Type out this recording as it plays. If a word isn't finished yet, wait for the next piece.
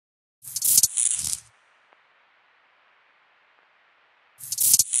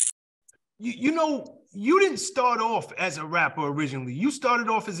you know, you didn't start off as a rapper originally. You started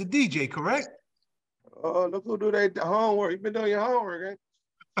off as a DJ, correct? Oh, look who do their homework. You been doing your homework,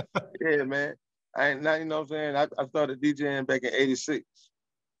 eh? Yeah, man. I ain't not, you know what I'm saying? I started DJing back in 86.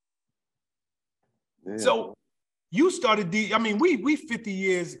 Yeah. So you started I mean, we 50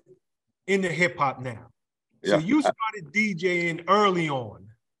 years into hip hop now. So Yeah. you started DJing early on.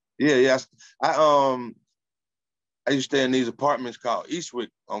 Yeah. I used to stay in these apartments called Eastwick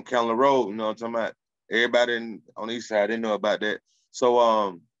on Candler Road, you know what I'm talking about? Everybody on the east side didn't know about that.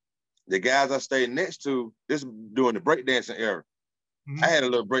 So the guys I stayed next to, this during the breakdancing era. I had a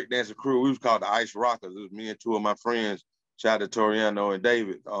little breakdancing crew. We was called the Ice Rockers. It was me and two of my friends, shout out to Toriano and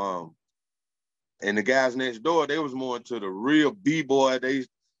David. And the guys next door, they was more into the real B-boy, they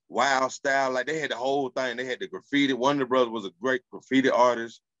wild style. Like they had the whole thing. They had the graffiti. One of the brothers was a great graffiti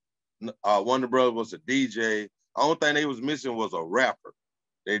artist. One of the brothers was a DJ. The only thing they was missing was a rapper.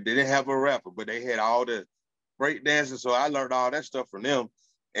 They didn't have a rapper, but they had all the breakdancing. So I learned all that stuff from them.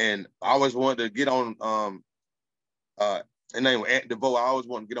 And I always wanted to get on and then Ant DeVoe, I always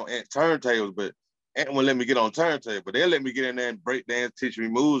wanted to get on Ant turntables, but Ant wouldn't let me get on turntables. But they'll let me get in there and break dance, teach me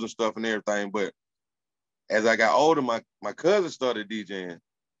moves and stuff and everything. But as I got older, my cousin started DJing.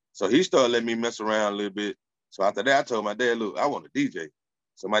 So he started letting me mess around a little bit. So after that, I told my dad, look, I want to DJ.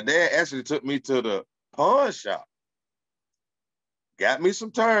 So my dad actually took me to the pawn shop, got me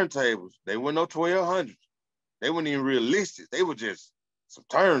some turntables. They were no 1200s. They weren't even realistic. They were just some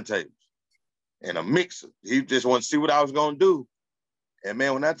turntables and a mixer. He just wanted to see what I was gonna do. And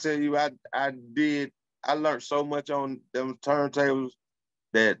man, when I tell you I learned so much on them turntables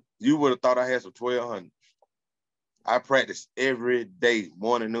that you would have thought I had some 1200s. I practiced every day,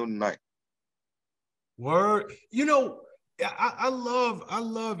 morning, noon, and night. Word. You know, I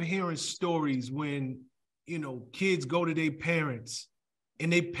love hearing stories when, you know, kids go to their parents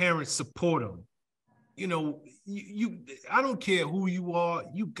and their parents support them. You know, I don't care who you are,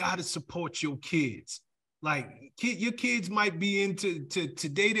 you got to support your kids. Like your kids might be into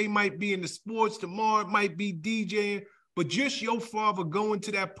today, they might be into sports, tomorrow it might be DJing, but just your father going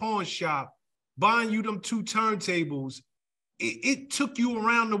to that pawn shop, buying you them two turntables, it took you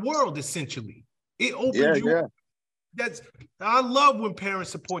around the world essentially. It opened you. Yeah. I love when parents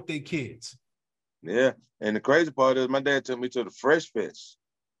support their kids. Yeah. And the crazy part is my dad took me to the Fresh Fest.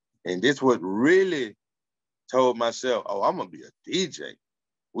 And this what really told myself, oh, I'm gonna be a DJ.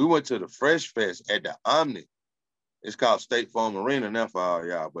 We went to the Fresh Fest at the Omni. It's called State Farm Arena now for all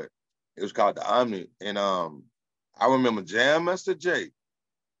y'all, but it was called the Omni. And I remember Jam Master Jay.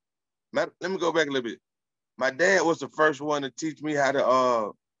 Let me go back a little bit. My dad was the first one to teach me how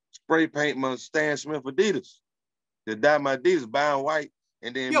to spray paint my Stan Smith Adidas. To dye my Adidas, buying white,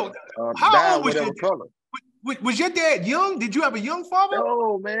 and then how old was whatever color. Was your dad young? Did you have a young father?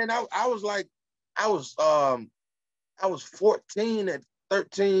 No, man. I was 14 at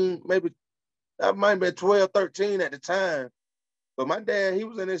 13, maybe that might have been 12, 13 at the time. But my dad, he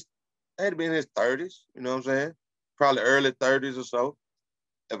was had to be in his 30s, you know what I'm saying? Probably early 30s or so,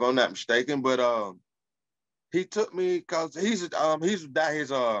 if I'm not mistaken. But he took me because he used to dye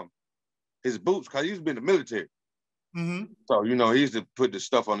his boots because he used to be in the military. Mm-hmm. So, you know, he used to put the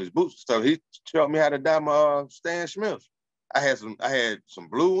stuff on his boots. So he taught me how to dye my Stan Smiths. I had some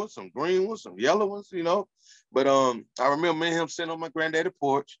blue ones, some green ones, some yellow ones, you know. But I remember me and him sitting on my granddaddy's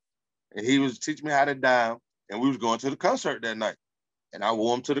porch, and he was teaching me how to dye them, and we was going to the concert that night. And I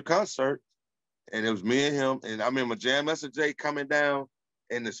wore him to the concert, and it was me and him. And I remember Jam Master Jay coming down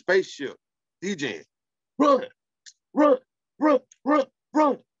in the spaceship, DJing. Run, run, run, run,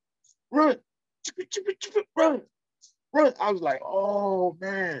 run, run, run, run. I was like, oh,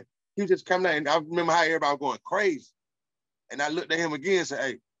 man. He was just coming out, and I remember how everybody was going crazy. And I looked at him again and said,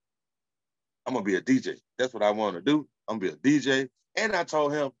 hey, I'm going to be a DJ. That's what I want to do. I'm going to be a DJ. And I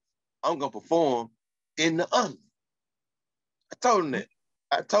told him, I'm going to perform in the Omni. I told him that.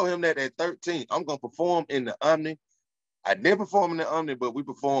 I told him that at 13, I'm going to perform in the Omni. I didn't perform in the Omni, but we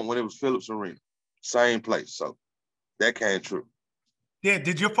performed when it was Phillips Arena. Same place. So that came true. Yeah.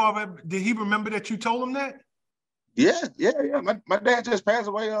 Did he remember that you told him that? Yeah. My dad just passed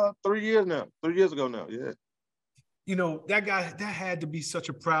away 3 years ago now. Yeah. You know, that had to be such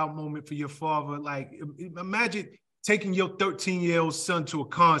a proud moment for your father. Like, imagine taking your 13-year-old son to a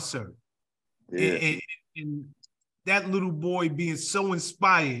concert. Yeah. And that little boy being so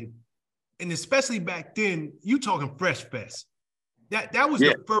inspired. And especially back then, you talking Fresh Fest. That was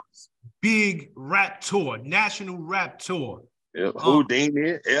the first big rap tour, national rap tour. Yeah.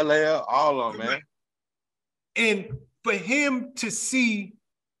 Houdini, LL, all of them, man. And for him to see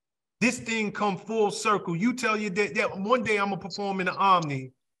this thing come full circle, you tell your dad that one day I'm gonna perform in the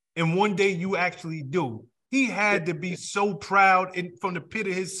Omni, and one day you actually do. He had to be so proud and from the pit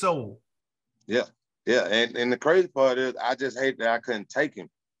of his soul. Yeah, yeah. And the crazy part is I just hate that I couldn't take him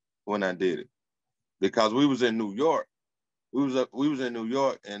when I did it. Because we was in New York. We was in New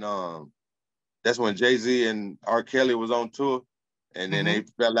York, and that's when Jay-Z and R. Kelly was on tour, and then they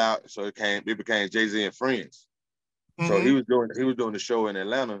fell out, so it became Jay-Z and Friends. So he was doing the show in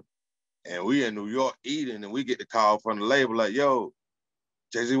Atlanta, and we in New York eating, and we get the call from the label like, yo,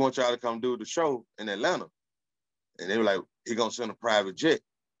 Jay-Z wants y'all to come do the show in Atlanta. And they were like, he gonna send a private jet,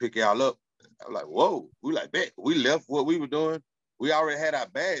 pick y'all up. I was like, whoa. We like, bet. We left what we were doing. We already had our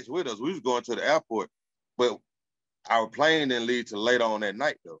bags with us. We was going to the airport, but our plane didn't leave till later on that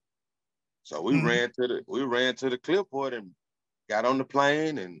night though. So we ran to the Clearport and got on the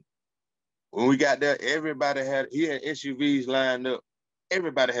plane. And when we got there, he had SUVs lined up.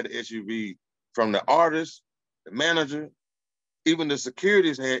 Everybody had an SUV, from the artist, the manager, even the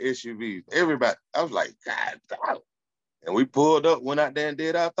securities had SUVs. Everybody. I was like, God damn. And we pulled up, went out there and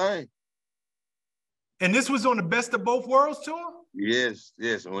did our thing. And this was on the Best of Both Worlds tour? Yes.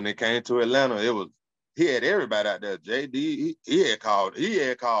 And when it came to Atlanta, he had everybody out there. JD, he had called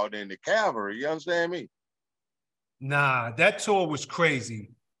in the cavalry. You understand me? Nah, that tour was crazy.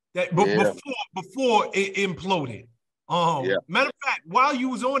 Before it imploded. Matter of fact, while you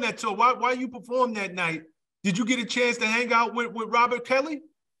was on that tour, while you performed that night, did you get a chance to hang out with Robert Kelly?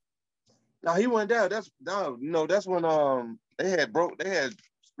 No, he went down. That's when they had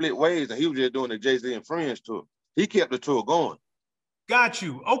split ways, and he was just doing the Jay-Z and Friends tour. He kept the tour going. Got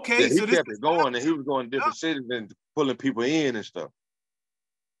you. Okay, yeah, so he kept it going, and he was going to different cities and pulling people in and stuff.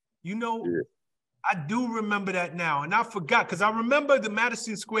 You know, I do remember that now, and I forgot because I remember the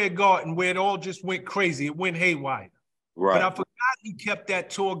Madison Square Garden where it all just went crazy. It went haywire. Right. But I forgot he kept that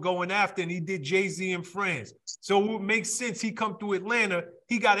tour going after, and he did Jay-Z and Friends. So it makes sense. He come through Atlanta.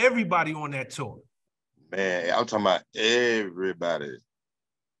 He got everybody on that tour. Man, I'm talking about everybody.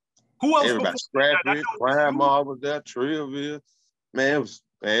 Who else? Everybody. Scrappy, Grandma was there, Trillville. Man,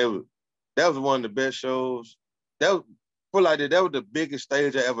 that was one of the best shows. That was the biggest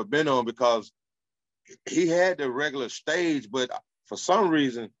stage I ever been on, because he had the regular stage, but for some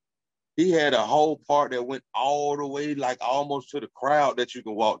reason, he had a whole part that went all the way, like almost to the crowd that you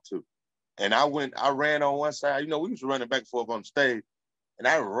can walk to. And I ran on one side. You know, we used to run back and forth on the stage. And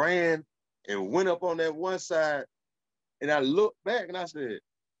I ran and went up on that one side. And I looked back and I said,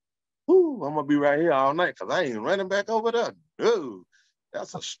 "Ooh, I'm going to be right here all night, because I ain't running back over there. Dude,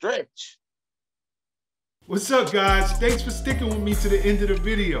 that's a stretch." What's up, guys? Thanks for sticking with me to the end of the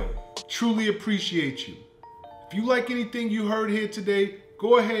video. Truly appreciate you. If you like anything you heard here today,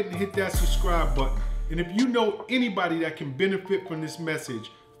 go ahead and hit that subscribe button. And if you know anybody that can benefit from this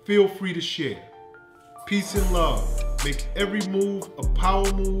message, feel free to share. Peace and love. Make every move a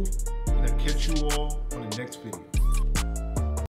power move, and I'll catch you all on the next video.